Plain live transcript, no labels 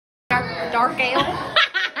dark ale.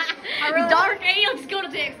 Dark ale, just go to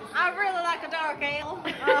Texas. I really like a dark ale.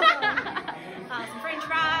 Some French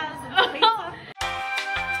fries and some pizza.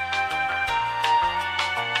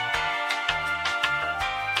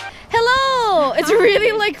 Hello! It's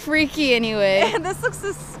really like freaky anyway. This looks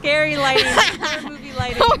so scary lighting. Horror movie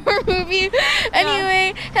lighting. Horror movie.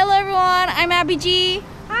 Anyway, hello everyone. I'm Abby G.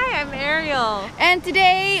 Hi, I'm Ariel. And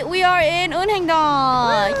today we are in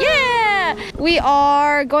Eunhengdong. Yeah! We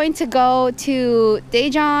are going to go to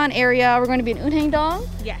Daejeon area. We're going to be in Eunhengdong.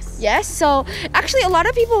 Yes. Yes. So actually, a lot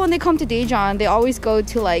of people when they come to Daejeon, they always go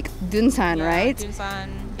to like Dunsan, Yeah, right?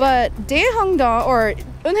 Dunsan. But Daeheungdong or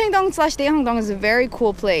Eunhengdong / Daeheungdong is a very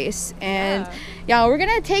cool place, and yeah, we're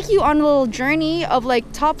gonna take you on a little journey of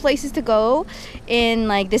like top places to go in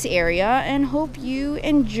like this area, and hope you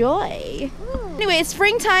enjoy. Anyway, it's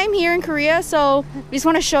springtime here in Korea, so we just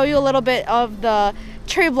want to show you a little bit of the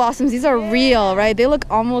cherry blossoms. These are real, right? They look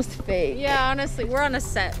almost fake. Yeah, honestly, we're on a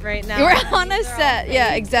set right now. We're on a set.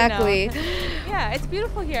 Yeah, exactly. Yeah, it's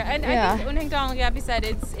beautiful here, and I think Eunhengdong, like Abby said,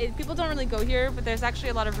 people don't really go here, but there's actually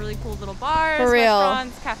a lot of really cool little bars, For real.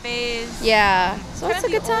 restaurants, cafes. Yeah, so Kind it's of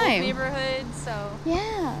a good the old time. neighborhood, so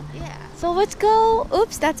Yeah. yeah. So let's go.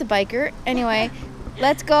 Oops, that's a biker. Anyway,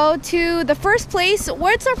 let's go to the first place.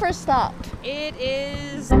 Where's our first stop? It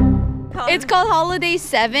is. It's called Holiday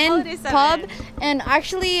 7 Holiday 7. Pub, and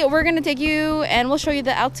actually we're gonna take you and we'll show you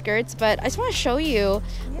the outskirts, but I just want to show you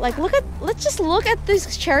like let's just look at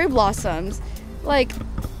these cherry blossoms. Like,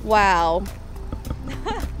 wow.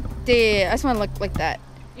 Dude, I just want to look like that.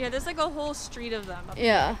 Yeah, there's like a whole street of them.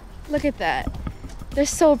 Yeah, look at that. They're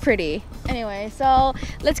so pretty. Anyway, so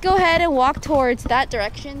let's go ahead and walk towards that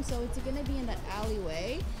direction. So it's gonna be in that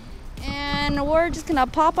alleyway, and we're just gonna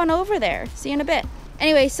pop on over there. See you in a bit.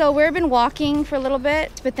 Anyway, so we've been walking for a little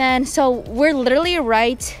bit, but then so we're literally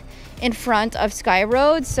right in front of Sky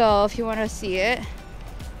Road. So if you want to see it,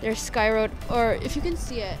 there's Sky Road, or if you can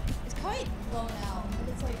see it, it's quite blown out.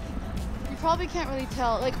 It's like you probably can't really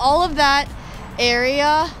tell. Like all of that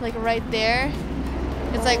area, like right there.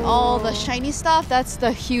 It's like all the shiny stuff. That's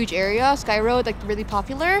the huge area, Sky Road, like really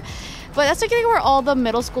popular. But that's like where all the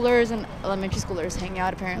middle schoolers and elementary schoolers hang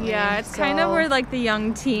out, apparently. Yeah, it's kind of where like the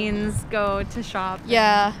young teens go to shop.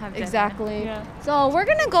 Yeah, have dinner. exactly. Yeah. So we're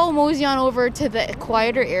gonna go mosey on over to the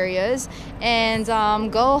quieter areas and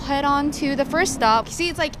go head on to the first stop. See,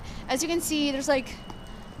 it's like, as you can see, there's like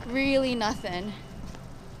really nothing.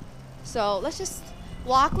 So let's just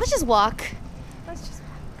walk. Let's just walk.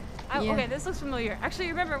 Yeah. Okay, this looks familiar. Actually,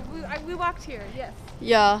 remember, we walked here, yes.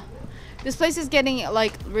 Yeah. This place is getting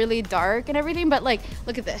like really dark and everything, but like,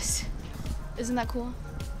 look at this. Isn't that cool?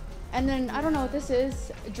 And then, I don't know what this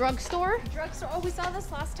is. A drugstore? Drugstore. Oh, we saw this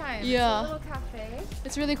last time. Yeah. It's a little cafe.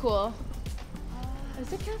 It's really cool.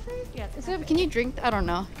 Is it cafe? Yeah, it's a Is it, can you drink? I don't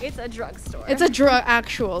know. It's a drugstore. It's a drug,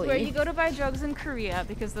 actually. where you go to buy drugs in Korea,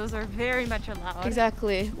 because those are very much allowed.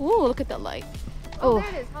 Exactly. Ooh, look at that light. Oh, there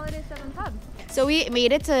it is. Holiday 7 Pub. So we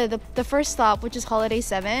made it to the first stop, which is Holiday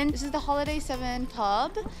 7. This is the Holiday 7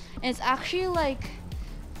 Pub, and it's actually like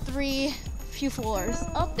few floors.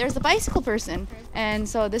 Oh, there's a bicycle person. And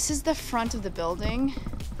so this is the front of the building,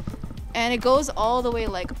 and it goes all the way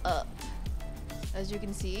like up, as you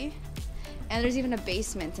can see. And there's even a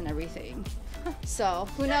basement and everything. So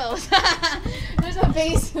who knows? There's a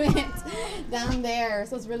basement down there,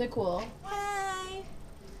 so it's really cool. Hi.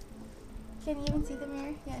 Can you even see the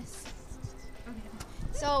mirror? Yes.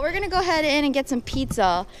 So we're gonna go ahead in and get some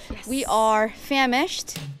pizza. Yes. We are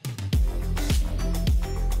famished.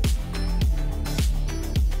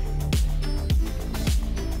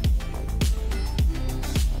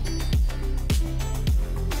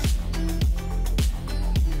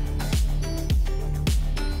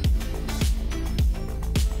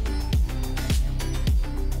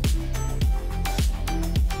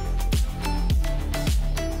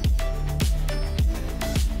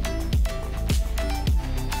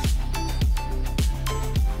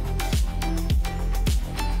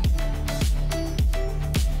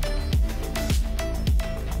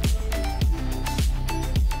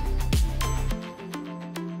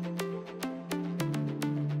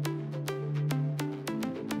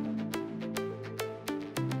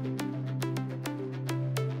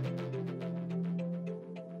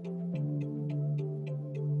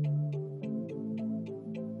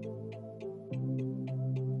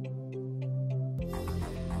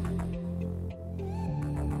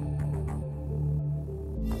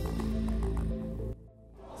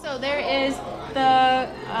 So there is the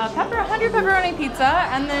 100 pepperoni pizza,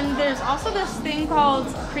 and then there's also this thing called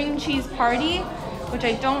cream cheese party, which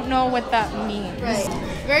I don't know what that means. Right.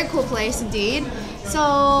 Very cool place indeed.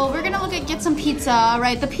 So we're gonna get some pizza,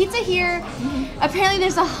 right? The pizza here, apparently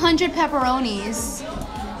there's 100 pepperonis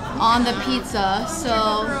on the pizza. So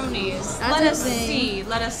pepperonis. Let us see.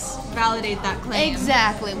 Let us validate that claim.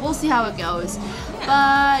 Exactly. We'll see how it goes.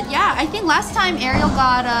 But yeah, I think last time Ariel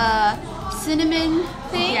got a cinnamon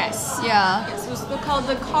thing. Yes. Yeah. Yes, it was called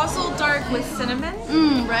the Causal Dark with cinnamon.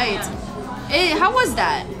 Right. How was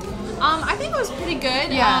that? I think it was pretty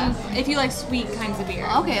good. Yeah. If you like sweet kinds of beer.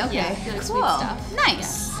 Okay. Yeah, if you like Cool. sweet stuff.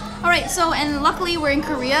 Nice. All right. So, and luckily we're in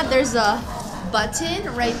Korea. There's a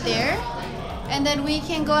button right there, and then we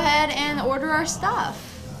can go ahead and order our stuff.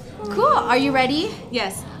 Cool. Are you ready?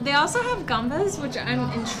 Yes. They also have gambas, which I'm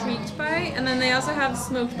intrigued by, and then they also have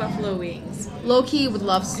smoked buffalo wings. Low-key would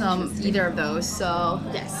love some either of those. So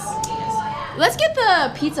Yes. let's get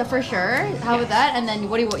the pizza for sure. How about that? And then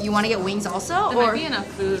what do you want to get wings also? There might be enough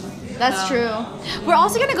food. That's true. We're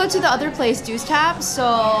also gonna go to the other place, Deuce Tap. So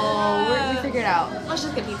we figured out. Let's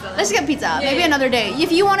just get pizza. Then. Let's get pizza. Maybe yeah. another day.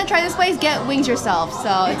 If you want to try this place, get wings yourself.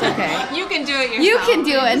 So it's okay. You can do it yourself. You can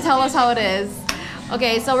do it and tell us how it is.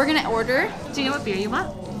 Okay, so we're gonna order. Do you know what beer you want?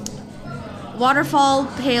 Waterfall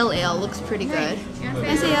Pale Ale looks pretty good.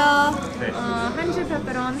 안녕하세요. 한줄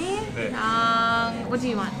pepperoni. 네. What do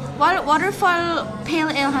you want? Waterfall Pale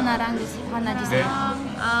Ale 하나 주세요.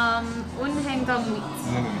 Eunhengdong wheat.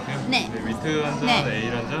 네. 위트 한 잔, 네.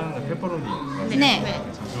 에일 한 잔, 페퍼로니. 네.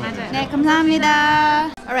 맞아요. 네,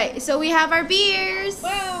 감사합니다. All right, so we have our beers.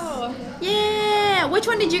 Wow. Yeah. Which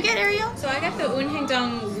one did you get, Ariel? So I got the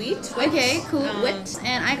Eunhengdong wheat. Okay, cool. Wit.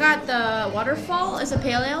 And I got the Waterfall as a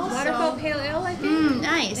pale ale. Waterfall pale ale, I think.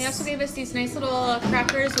 Nice. They also gave us these nice little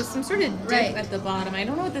crackers with some sort of dip Right. at the bottom. I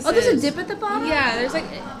don't know what this Oh, is. there's a dip at the bottom? Yeah, there's like,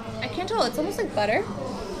 I can't tell. It's almost like butter.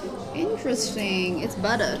 Interesting. It's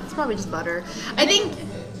butter. It's probably just butter. I think.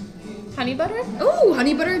 Honey butter? Ooh,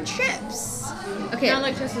 honey butter chips. Okay. Not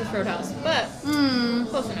like Chester's Roadhouse, but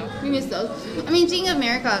close enough. We missed those. I mean, speaking of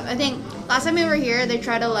America, I think last time we were here, they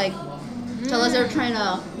tried to like tell us they were trying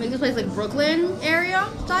to make this place like Brooklyn area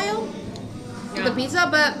style with the pizza,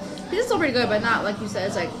 but pizza's still pretty good, but not like you said,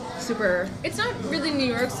 it's like super. It's not really New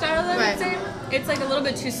York style, I Right. would say. It's like a little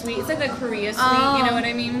bit too sweet. It's like the Korea sweet, you know what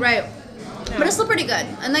I mean? Right. Yeah. But it's still pretty good,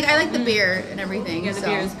 and like I like the beer and everything. Yeah, the so.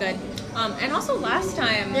 beer is good. And also last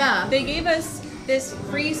time, Yeah. they gave us this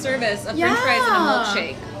free service of French fries and a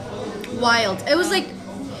milkshake. Wild. It was like,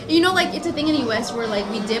 you know, like it's a thing in the U.S. where like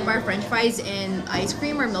we dip our French fries in ice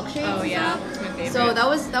cream or milkshakes. Oh and yeah, stuff. it's my favorite. So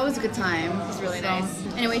that was a good time. It was really So, nice.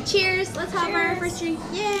 Anyway, cheers. Let's have our Cheers. first drink.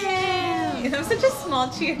 Yay! That was such a small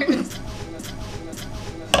cheers.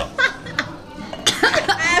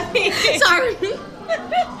 Abby. Sorry.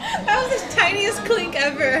 That was the tiniest clink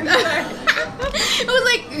ever. I'm sorry. It was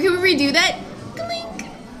like, can we redo that? Clink.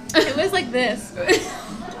 It was like this.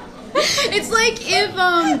 It's like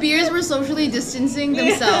if beers were socially distancing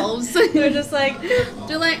themselves. They're just like,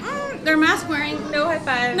 They're like, they're mask wearing. no high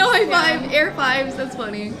five. No high Yeah. five, air fives. That's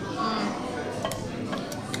funny.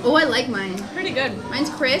 Oh, I like mine. Pretty good. Mine's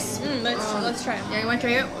crisp. Let's try it. Yeah, you want to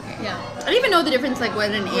try it? Okay. Yeah. I don't even know the difference, like what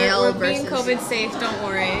an ale We're versus. being COVID safe. Don't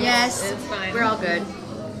worry. Yes, it's fine. we're all good.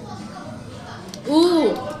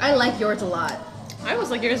 Ooh, I like yours a lot. I always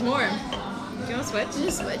like yours more. Do you want to switch?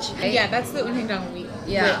 Just switch. Yeah, that's the Eunhengdong wheat.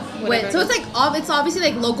 Yeah. Wait, So it's like it's obviously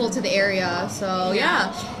like local to the area. So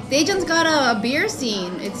yeah, Daejeon's got a beer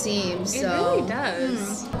scene. It seems. It So really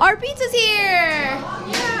does. our pizza's here.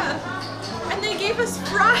 Yeah. And they gave us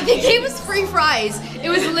fries. They gave us free fries. It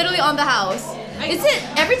was literally on the house. Is it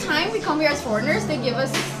every time we come here as foreigners they give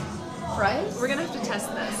us fries? We're gonna have to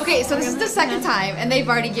test this. Okay, so this is the second time, and they've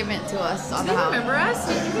already given it to us on Do the they house. remember us?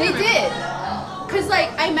 They did. Cause like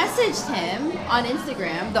I messaged him on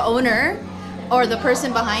Instagram, the owner or the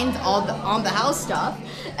person behind all the on the house stuff,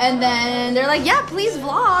 and then they're like, yeah, please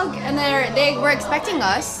vlog, and they were expecting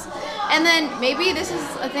us, and then maybe this is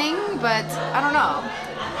a thing, but I don't know.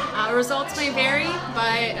 Results may vary,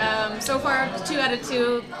 but so far 2 out of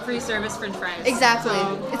 2 free service French fries. Exactly.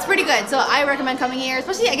 So, It's pretty good. So I recommend coming here,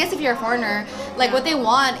 especially I guess if you're a foreigner. Like what they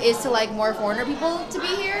want is to like more foreigner people to be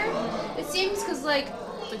here. It seems because like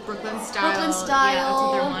Brooklyn style. Brooklyn style. Yeah, that's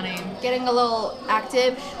what they're wanting. Getting a little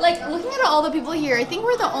active. Like looking at all the people here, I think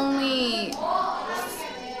we're the only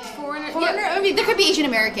Foreigner. foreigner. I mean, there could be Asian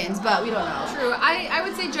Americans, but we don't know. True. I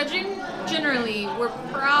would say judging generally, we're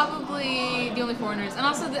probably the only foreigners, and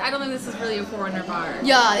also I don't think this is really a foreigner bar.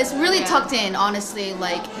 Yeah, it's really Yeah. tucked in. Honestly,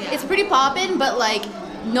 like Yeah. it's pretty poppin', but like.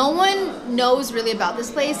 No one knows really about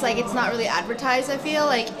this place. Like it's not really advertised. I feel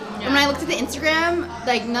like when I looked at the Instagram,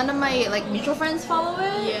 like none of my like mutual friends follow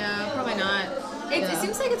it. Yeah, probably not. It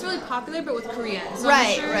seems like it's really popular, but with Korean. So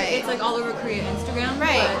Right, I'm sure right. it's like all over Korea Instagram.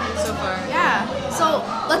 Right. But so far. Yeah. So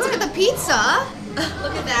let's look at the pizza.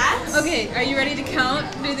 Look at that. Okay, are you ready to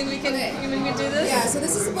count? Do you think we can do this? Yeah, so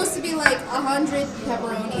this is supposed to be like 100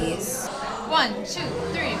 pepperonis. 1, 2,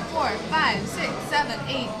 3, 4, 5, 6, 7,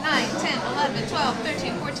 8, 9, 10, 11, 12,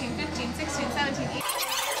 13, 14, 15, 16, 17, 18.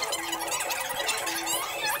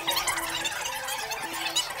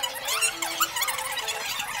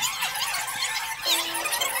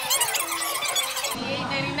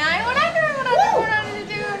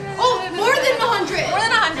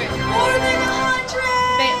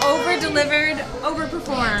 Delivered,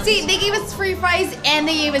 overperformed. See, they gave us free fries and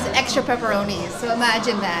they gave us extra pepperonis. So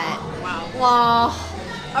imagine that. Wow. Wow.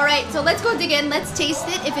 All right, so let's go dig in. Let's taste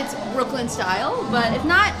it if it's Brooklyn style. But if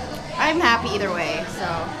not, I'm happy either way. So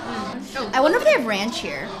I wonder if they have ranch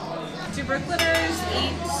here. Do Brooklyners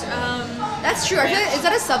eat? That's true. Is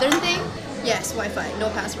that a southern thing? Yes, Wi-Fi, no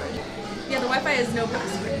password. Yeah, the Wi-Fi is no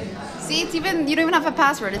password. See, it's even you don't even have a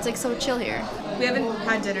password. It's like so chill here. We haven't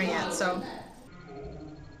had dinner yet, so.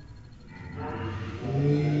 I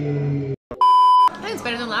think it's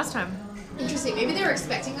better than last time. Interesting. Maybe they were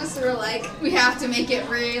expecting us, so we're like, we have to make it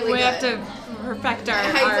really good. We have to perfect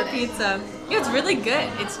our pizza. Yeah, it's really good.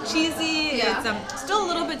 It's cheesy. Yeah. It's still a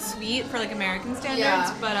little bit sweet for like American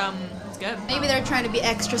standards, but it's good. Maybe they're trying to be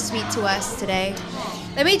extra sweet to us today.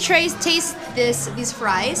 Let me taste these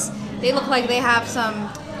fries. They look like they have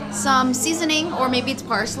some seasoning, or maybe it's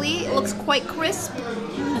parsley. It looks quite crisp,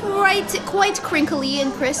 quite crinkly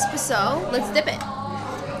and crisp. So let's dip it.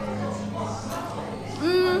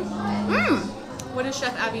 What does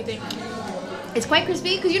Chef Abby think? It's quite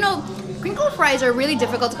crispy because crinkle fries are really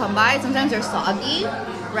difficult to come by. Sometimes they're soggy,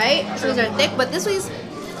 right? So they're thick, but this was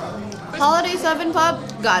Holiday 7 Pub.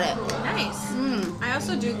 Got it. Nice. I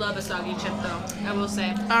also do love a soggy chip, though. I will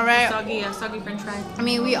say. All right. A soggy French fry. I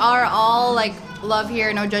mean, we are all like love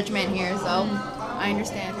here, no judgment here, so I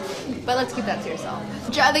understand. But let's keep that to yourself.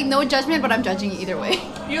 Like no judgment, but I'm judging you either way.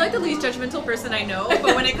 You're like the least judgmental person I know,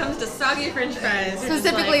 but when it comes to soggy French fries,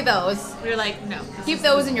 specifically those, you're like, no. Keep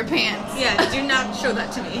those in your pants. Yeah, do not show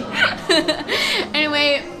that to me.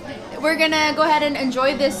 Anyway, we're gonna go ahead and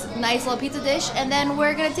enjoy this nice little pizza dish, and then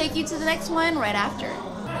we're gonna take you to the next one right after.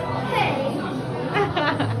 Okay. We're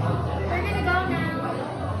gonna go now.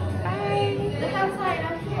 Bye. Look outside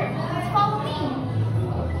out here. Let's follow me.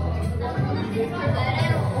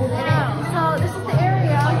 So this is the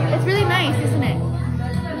area. It's really nice, isn't it?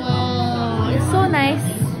 Oh, it's so nice.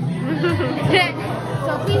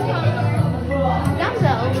 So please come here.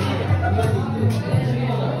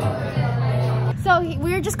 So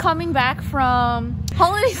we're just coming back from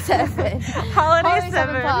Holiday 7. Holiday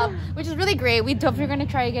 7 Pub, which is really great. We're gonna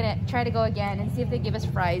try to go again and see if they give us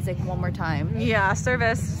fries like one more time. Yeah,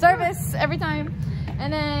 service every time.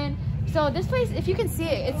 And then so this place, if you can see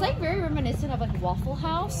it, it's like very reminiscent of like Waffle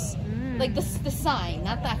House, like the sign,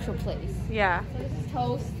 not the actual place. Yeah. So this is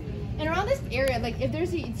toast, and around this area, like if you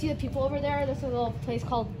see the people over there, there's a little place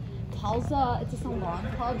called Palsa. It's a Salon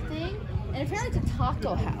pub thing, and apparently it's a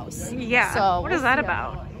taco house. Yeah. So what is that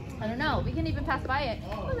about? I don't know. We can even pass by it.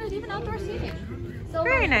 Oh, there's even outdoor seating. So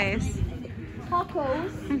very nice.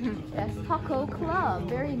 Tacos. Yes, Taco Club.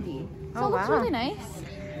 Very indeed. So it looks really nice.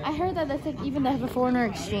 I heard that that's like even they have a foreigner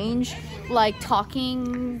exchange like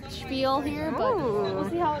talking spiel here, but we'll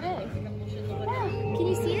see how it is. Yeah. Can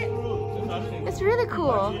you see it? It's really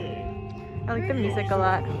cool. I like the music a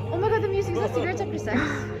lot. Oh my god, the music's so cigarettes after sex.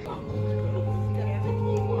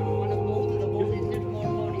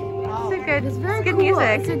 It's very good cool.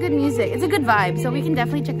 music. It's a good music. It's a good vibe. So we can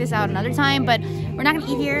definitely check this out another time. But we're not gonna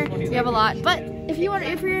eat here. We have a lot. But if you're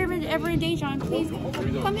ever in Daejeon, please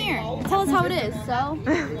come here. Tell us how it is. So.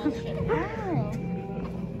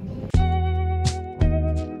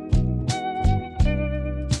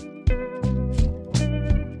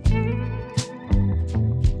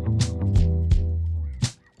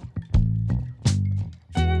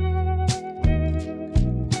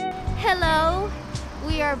 Hello.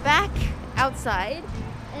 We are back outside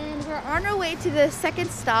and we're on our way to the second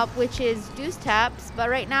stop, which is Deuce Taps, but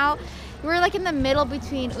right now we're like in the middle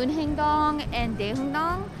between Eunhengdong and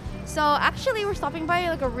Daejeon. So actually we're stopping by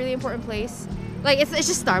like a really important place. Like it's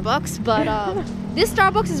just Starbucks, but this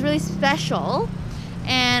Starbucks is really special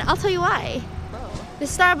and I'll tell you why. The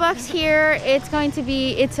Starbucks here,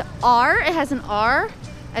 it's R, it has an R,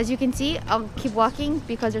 as you can see. I'll keep walking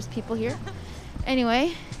because there's people here.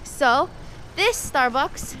 Anyway, so this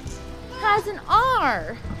Starbucks has an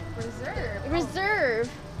R. Reserve.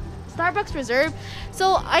 Starbucks Reserve.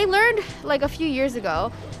 So I learned like a few years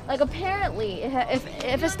ago, like apparently if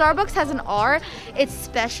a Starbucks has an R, it's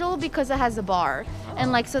special because it has a bar.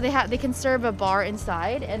 And like so they can serve a bar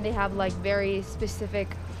inside, and they have like very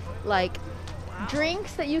specific like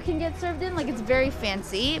drinks that you can get served in. Like it's very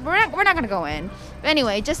fancy. We're not gonna go in. But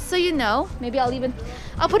anyway, just so you know, maybe I'll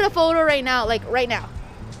put a photo right now, like right now.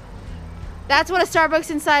 That's what a Starbucks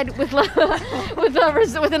inside with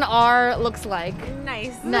with an R looks like.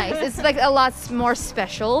 Nice. Nice. It's like a lot more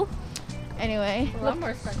special. Anyway, A lot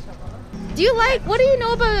more special. do you like? What do you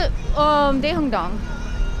know about Daejeongdong?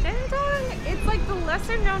 Daejeon, it's like the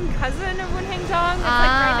lesser known cousin of Eunhengdong. It's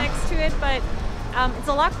like right next to it, but it's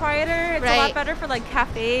a lot quieter. It's a lot better for like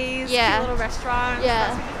cafes, cute little restaurants,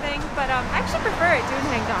 that sort of thing. But I actually prefer it to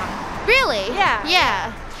Eunhengdong. Really?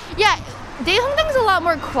 Yeah. Yeah. Daejeongdong's a lot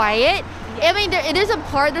more quiet. I mean,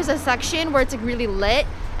 there's a section where it's like really lit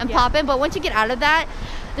and poppin', but once you get out of that,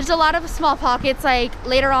 there's a lot of small pockets. Like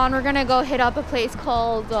later on, we're gonna go hit up a place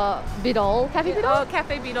called Bidol, Cafe Bidol. Oh,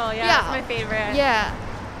 Cafe Bidol, yeah, that's my favorite. Yeah,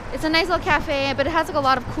 it's a nice little cafe, but it has like a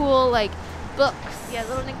lot of cool like books. Yeah,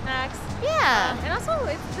 little knickknacks. Yeah. And also,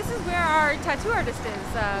 this is where our tattoo artist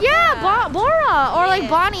is. Bora or like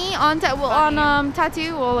Bonnie on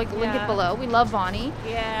tattoo. We'll like link it below. We love Bonnie.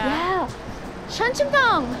 Yeah.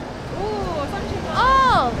 Shanchimdong. Ooh, Samchimdong.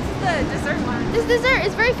 Oh, This is the dessert one. this dessert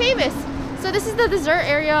is very famous. So this is the dessert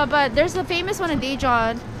area, but there's a famous one in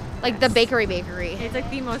Daejeon, like the bakery. It's like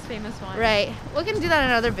the most famous one. Right. We're gonna do that in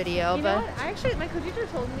another video. You but know what? My co-teacher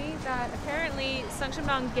told me that apparently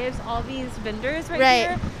Samchimdong gives all these vendors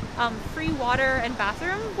here free water and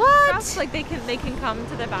bathroom stuff. Like they can come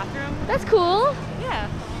to the bathroom. That's cool. Yeah.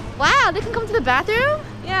 Wow, they can come to the bathroom?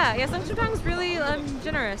 Yeah. Samchimdong's really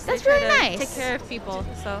generous. That's they try really to nice. Take care of people.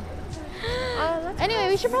 So. Anyway,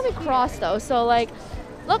 we should probably cross though. So like,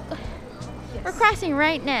 look, we're crossing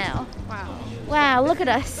right now. Wow. Wow, look at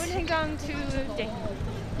us. Eunhengdong to Daejeon.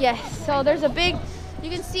 Yes, so there's a big,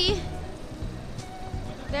 you can see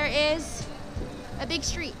there is a big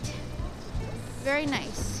street. Very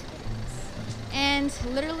nice. And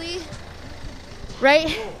literally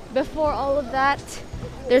right before all of that,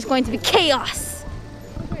 there's going to be chaos.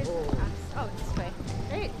 Oh, this way.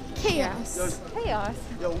 Great. Chaos. Chaos.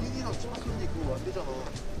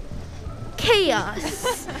 Chaos.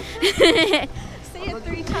 Say it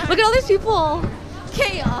 3 times. Look at all these people.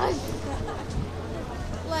 Chaos.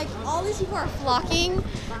 Like all these people are flocking,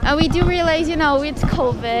 and we do realize, you know, it's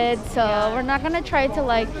COVID, so we're not gonna try to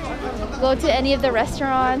like go to any of the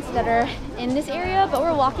restaurants that are in this area, but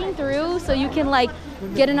we're walking through so you can like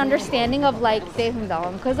get an understanding of like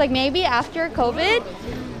Daejeon, because like maybe after COVID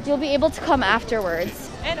you'll be able to come afterwards.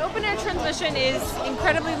 And open air transmission is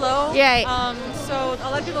incredibly low. Yeah. So a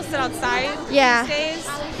lot of people sit outside Yeah. these days.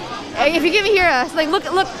 If you can hear us, like look,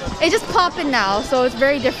 it's just popping now, so it's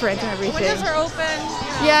very different and everything. Windows are open.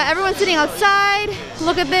 You know. Yeah, everyone's sitting outside.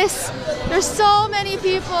 Look at this. There's so many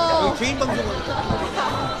people. 개인 방송.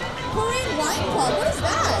 Korean wine club. What is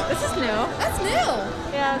that? This is new. That's new.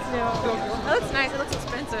 Yeah, it's new. It looks nice. It looks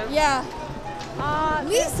expensive. Yeah.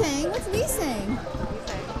 Leasing? What's leasing?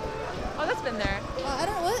 Oh, that's been there. I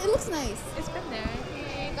don't know. It looks nice. It's been there.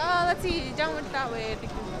 Oh, let's see. Down went that way.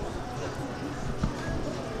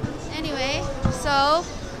 Anyway, so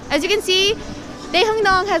as you can see,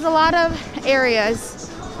 Daejeongdong has a lot of areas.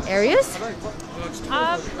 Areas?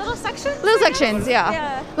 Little sections. Little sections,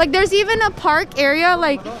 yeah. Like there's even a park area.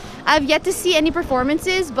 Like I've yet to see any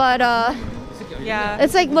performances, but Yeah.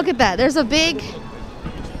 it's like look at that. There's a big.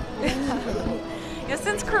 Yeah,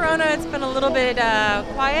 since Corona, it's been a little bit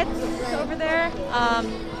quiet over there,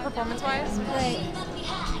 performance-wise. Right.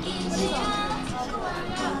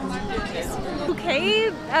 Bouquet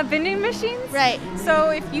vending machines. Right. So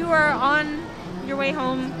if you are on your way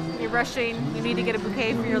home, you're rushing, you need to get a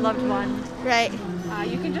bouquet for your loved one, Right.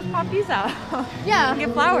 you can just pop these out. Yeah. And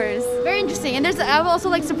get flowers. Very interesting. And I have also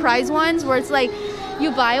like surprise ones where it's like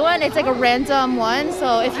you buy one, it's like a random one.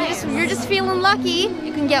 So if you're just feeling lucky,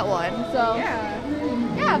 you can get one. So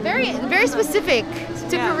yeah, very very specific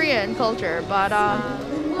to Korean culture, but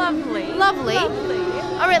Lovely. lovely.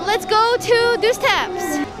 All right, let's go to Do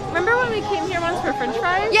Steps. Remember when we came here once for French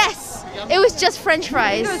fries? Yes, it was just French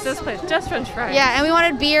fries. It was this place, just French fries. Yeah, and we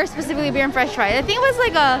wanted beer, specifically beer and French fries. I think it was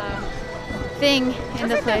like a thing in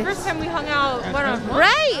the It's like place. the first time we hung out one-on-one.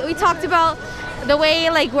 Right, we talked about the way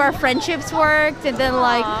like where our friendships worked, and then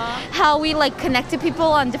like how we like connect to people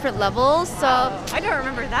on different levels. So I don't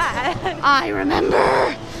remember that. I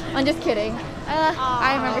remember. I'm just kidding.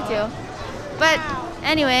 I remember too. But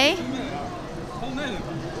anyway,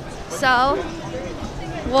 so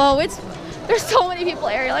whoa, there's so many people,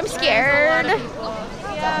 Ariel. I'm scared.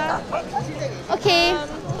 Yeah. Okay. A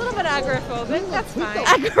little bit agoraphobic. That's fine.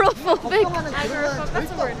 Agoraphobic. Agoraphobic.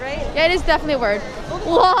 That's a word, right? Yeah, it is definitely a word.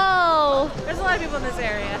 Whoa. There's a lot of people in this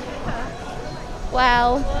area.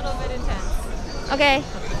 Wow. A little bit intense. Okay,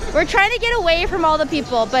 we're trying to get away from all the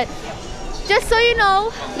people, but just so you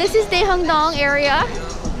know, this is Daejeon area.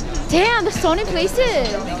 Damn, there's so many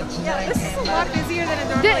places. Yeah, this is a lot busier than it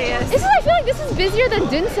normally is. I feel like this is busier than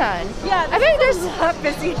Dunsan. Yeah, I think there's a lot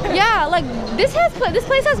busier. Yeah, like this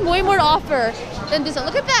place has way more to offer than Dunsan.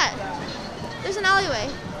 Look at that. There's an alleyway.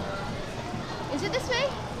 Is it this way?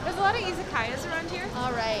 There's a lot of izakayas around here.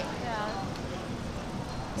 All right. Yeah.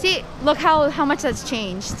 See, look how much that's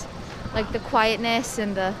changed. Like the quietness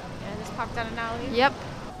and the. Yeah, just popped down an alley. Yep.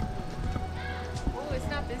 Oh, it's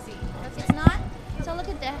not busy. It's not. So look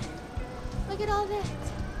at that. Look at all that.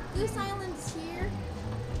 Goose Island's here.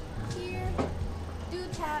 Here. Dew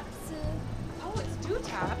taps. Oh, it's dew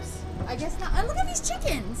taps. I guess not. And look at these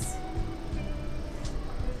chickens.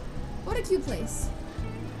 What a cute place.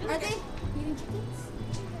 Are they eating chickens?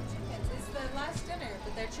 Chickens. It's the last dinner,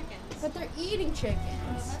 but they're chickens. But they're eating chickens.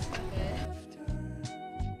 That's not good.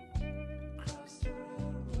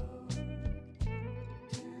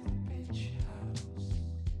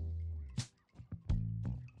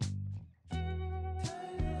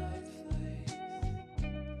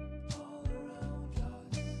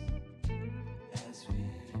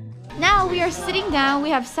 Now we are sitting down. We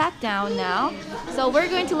have sat down now. So we're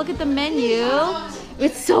going to look at the menu.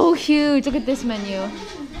 It's so huge. Look at this menu.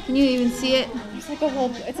 Can you even see it? It's like a whole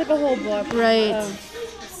book. Right. Of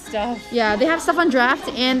stuff. Yeah, they have stuff on draft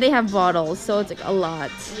and they have bottles. So it's like a lot.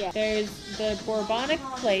 Yeah. There's the Bourbonic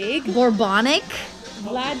Plague. Bourbonic?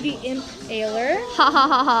 Vlad the Imp Ailer. Ha ha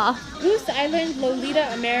ha ha. Goose Island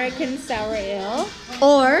Lolita American Sour Ale.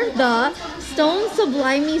 Or the Stone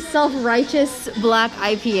Sublimey Self-Righteous Black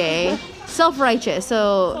IPA. Self-righteous.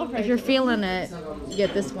 So if you're feeling it, you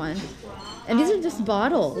get this one. And these are just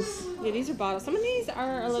bottles. Yeah, these are bottles. Some of these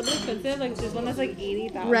are a little bit expensive. Like there's one that's like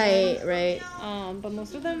 80,000. Right. But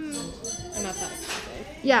most of them are not that expensive.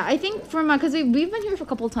 Yeah, I think from because we've been here for a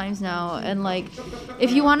couple of times now, and like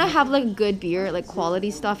if you want to have like good beer, like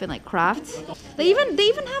quality stuff and like craft, they even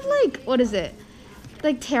have like what is it?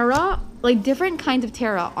 Like Terra, like different kinds of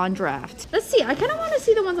Terra on draft. Let's see. I kind of want to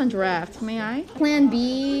see the ones on draft. May I? Plan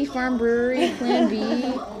B, Farm Brewery, Plan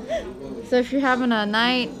B. So if you're having a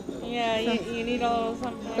night. Yeah, you need a little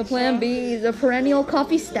something. The Plan B, the perennial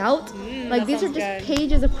coffee stout. Like these are just good.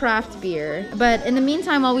 pages of craft beer. But in the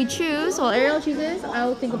meantime, while Ariel chooses,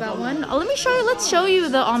 I'll think about one. Let's show you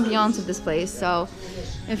the ambiance of this place. So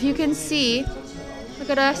if you can see, look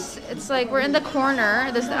at us. It's like we're in the corner.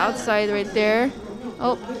 This is the outside right there.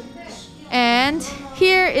 Oh, and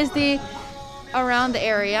here is the around the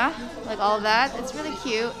area, like all of that. It's really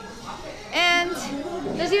cute. And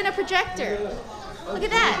there's even a projector. Look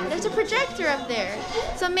at that. There's a projector up there.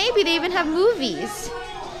 So maybe they even have movies.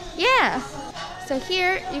 Yeah. So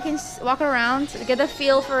here you can walk around, get a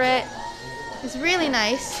feel for it. It's really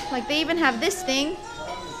nice. Like they even have this thing,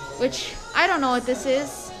 which I don't know what this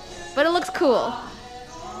is, but it looks cool.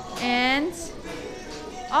 And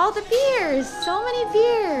all the beers. So many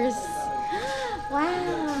beers.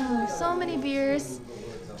 Wow. So many beers.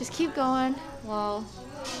 Just keep going. Wow.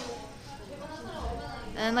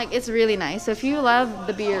 And like it's really nice. So if you love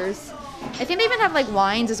the beers, I think they even have like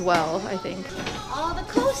wines as well, I think. All the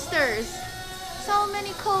coasters. So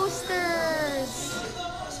many coasters.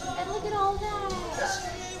 And look at all that.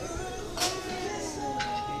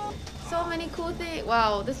 So many cool things.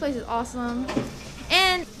 Wow, this place is awesome.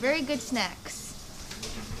 And very good snacks.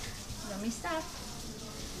 Yummy stuff.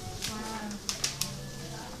 Wow.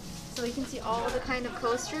 So you can see all the kind of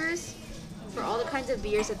coasters for all the kinds of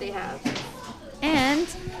beers that they have. And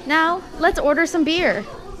now let's order some beer.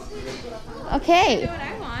 Okay. You know what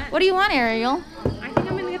I want? What do you want, Ariel? I think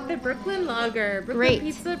I'm gonna get the Brooklyn Lager. Brooklyn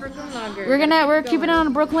Pizza, Brooklyn Lager. We're keeping it on a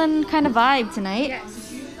Brooklyn kind of vibe tonight.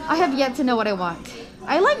 Yes. I have yet to know what I want.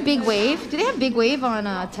 I like Big Wave. Do they have Big Wave on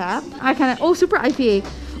tap? Super IPA.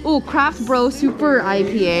 Oh, Craft Bro Super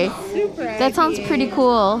IPA. Super That sounds IPA. pretty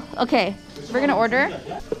cool. Okay, we're gonna order.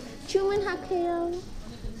 주문할게요.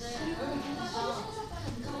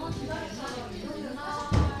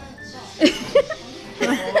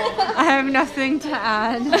 I have nothing to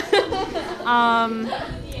add.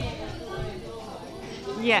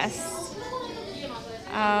 Yes.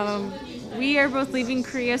 We are both leaving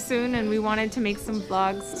Korea soon, and we wanted to make some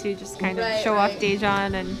vlogs to just kind of show off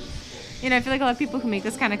Daejeon. And I feel like a lot of people who make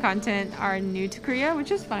this kind of content are new to Korea,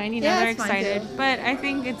 which is fine. They're excited. But I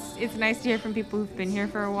think it's nice to hear from people who've been here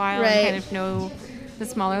for a while and kind of know the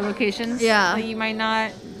smaller locations that you might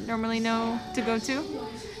not normally know to go to.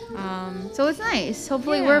 So it's nice.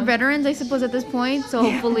 Hopefully we're veterans, I suppose, at this point. So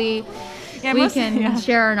hopefully Yeah, we can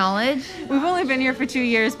share our knowledge. We've only been here for 2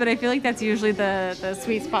 years, but I feel like that's usually the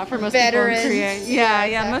sweet spot for most Veterans. people in Korea. Yeah,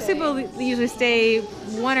 exactly. Most people usually stay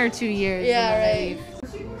 1 or 2 years. Yeah, right.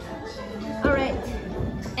 All right.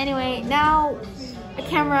 Anyway, now the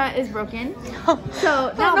camera is broken.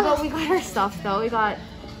 So now, but we got our stuff though. We got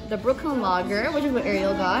the Brooklyn Lager, which is what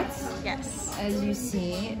Ariel got. Yes. As you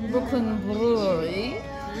see, Brooklyn Brewery.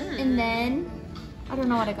 And then, I don't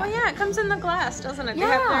know what I got. Oh yeah, it comes in the glass, doesn't it? Yeah.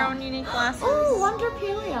 They have their own unique glasses. Oh, Wonder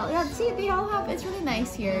Pale Ale. Yeah, see, they all have, it's really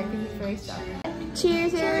nice here because it's very stuff.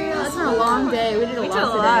 Cheers, Ariel. It's been a long day. We did a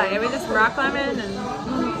lot today. Yeah, we did some rock lemon and...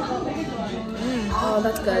 Oh,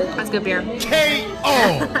 that's good. That's good beer. K.O.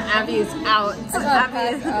 Abby's out.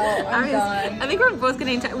 Abby's out. I'm done. I think we're both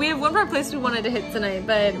getting tired. We have one more place we wanted to hit tonight,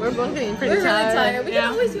 but we're both getting pretty tired. We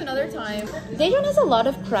can always do another time. Daejeon has a lot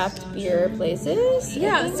of craft beer places.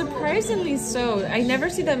 Yeah, surprisingly so. I never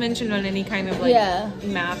see that mentioned on any kind of like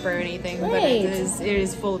map or anything, but it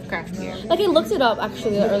is full of craft beer. Like I looked it up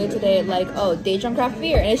actually earlier today, like Daejeon craft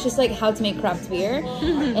beer, and it's just like how to make craft beer,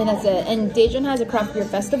 and that's it. And Daejeon has a craft beer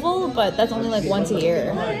festival, but that's only like once a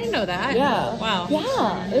year. I didn't know that. Yeah. Wow.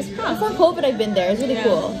 Yeah. It was before COVID. I've been there. It's really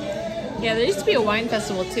cool. Yeah, there used to be a wine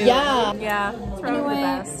festival too. Yeah. Yeah. It's probably the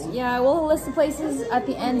best. Yeah, we'll list the places at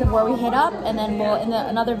the end of where we hit up, and then we'll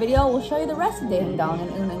another video we'll show you the rest of Daeheungdong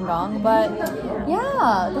and Eunhengdong. But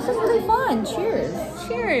yeah, this was really fun. Cheers.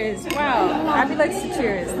 Cheers. Wow. Abby likes to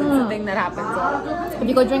cheers. That's the thing that happens. If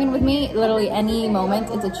you go drinking with me, literally any moment,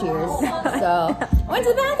 it's a cheers. So I went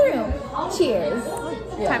to the bathroom. Cheers.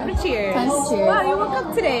 Yeah. Time to cheers. Time to cheers. Wow, you woke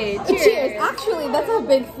up today. Cheers. Cheers. Actually, that's a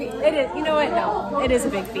big feat. It is. You know what? No, it is a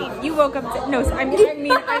big feat. You woke up. No, I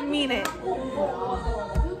mean it.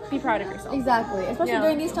 Be proud of yourself. Exactly. Especially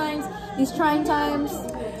during these times, these trying times.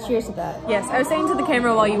 Cheers to that. Yes, I was saying to the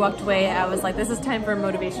camera while you walked away, I was like, this is time for a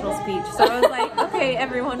motivational speech. So I was like, okay,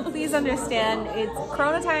 everyone, please understand, it's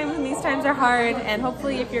Corona times and these times are hard, and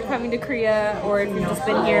hopefully if you're coming to Korea or if you've just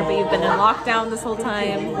been here but you've been in lockdown this whole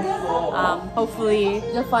time, hopefully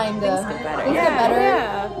you'll find things get better. Things get better.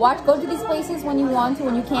 Yeah. Go to these places when you want to,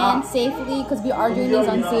 when you can, safely, because we are doing these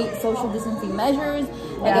on social distancing measures.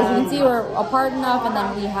 Like as you can see, we're apart enough, and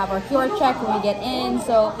then we have our QR check when we get in.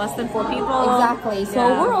 So less than 4 people. Exactly. So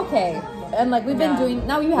we're okay. And like we've been doing.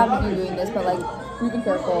 Now we haven't been doing this, but like we've been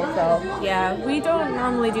careful. So yeah, we don't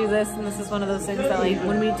normally do this, and this is one of those things that like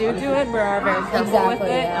when we do it, we're very careful with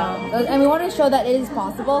it. Yeah. And we want to show that it is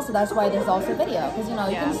possible. So that's why there's also video, because you know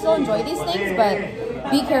you can still enjoy these things, but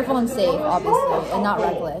be careful and safe, obviously, and not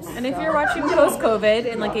reckless. And if you're watching post-COVID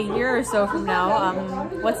in like a year or so from now,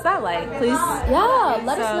 what's that like? Please. Yeah,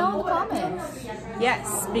 let us know in the comments.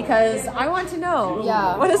 Yes, because I want to know.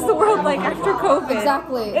 Yeah. What is the world like after COVID?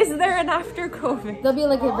 Exactly. Is there an after COVID? There'll be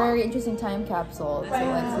like a very interesting time capsule to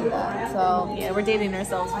like see that. So yeah, we're dating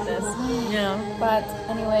ourselves with this. Yeah. But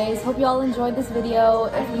anyways, hope you all enjoyed this video.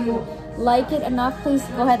 If you like it enough, please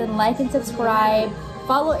go ahead and like and subscribe.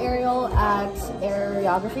 Follow Ariel at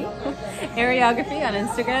Ariography. Ariography on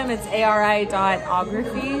Instagram. It's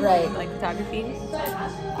ari.ography. Right. Like photography.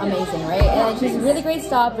 Amazing, right? And she's really great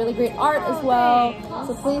stuff, really great art as well.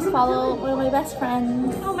 So please follow one of my best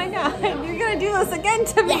friends. Oh my god, you're gonna do this again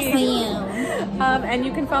to me. Yes, I am. And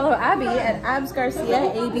you can follow Abby at Abs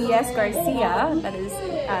Garcia, ABS Garcia. That is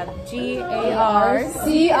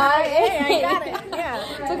GARCIA. I got it. Yeah.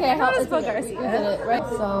 It's okay. I helped spell Garcia. We did it, right?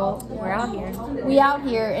 So we're out here. We out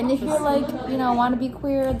here, and if you're like, you know, want to be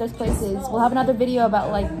queer, there's places. We'll have another video about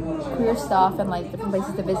like queer stuff and like different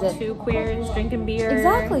places to visit. 2 queers drinking beer.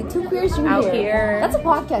 Exactly, 2 queers drinking out beer. Here. That's a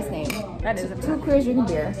podcast name. That is 2 queers drinking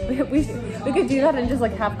beer. We could do that and just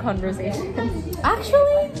like have conversations.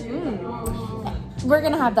 Actually, we're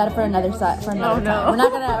gonna have that for another time. We're not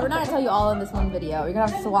gonna tell you all in this one video. You're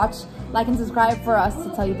gonna have to watch, like, and subscribe for us to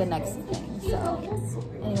tell you the next thing. So,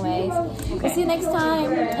 anyways, we'll see you next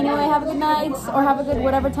time. Anyway, have a good night or have a good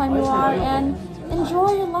whatever time you are, and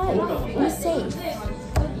enjoy your life. Be safe.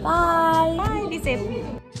 Bye. Bye. Be safe.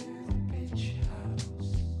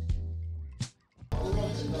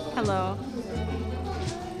 Hello.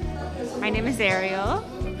 My name is Ariel.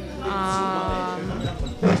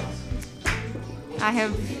 I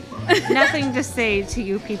have nothing to say to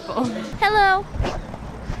you people. Hello.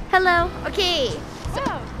 Hello. Okay. So,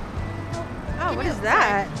 what is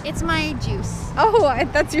that? It's my juice. Oh,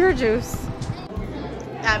 that's your juice.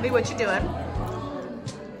 Abby, what you doing?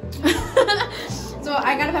 So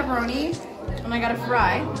I got a pepperoni and I got a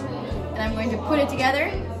fry, and I'm going to put it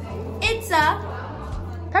together. It's a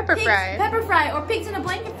pepper fry or pigs in a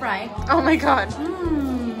blanket fry. Oh my god.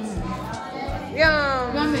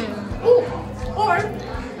 Yum. Yummy. Ooh. Or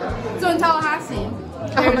so in Tallahassee.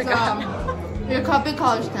 Oh my god. You're a big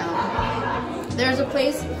college town. There's a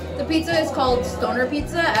place, the pizza is called Stoner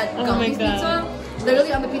Pizza at Gumpy's Pizza.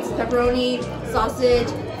 Literally on the pizza, pepperoni, sausage,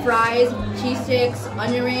 fries, cheese sticks,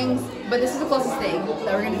 onion rings. But this is the closest thing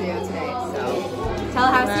that we're gonna do today. So,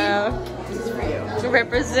 Tallahassee, this is for you.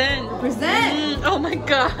 Represent. Represent. Oh my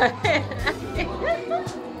god.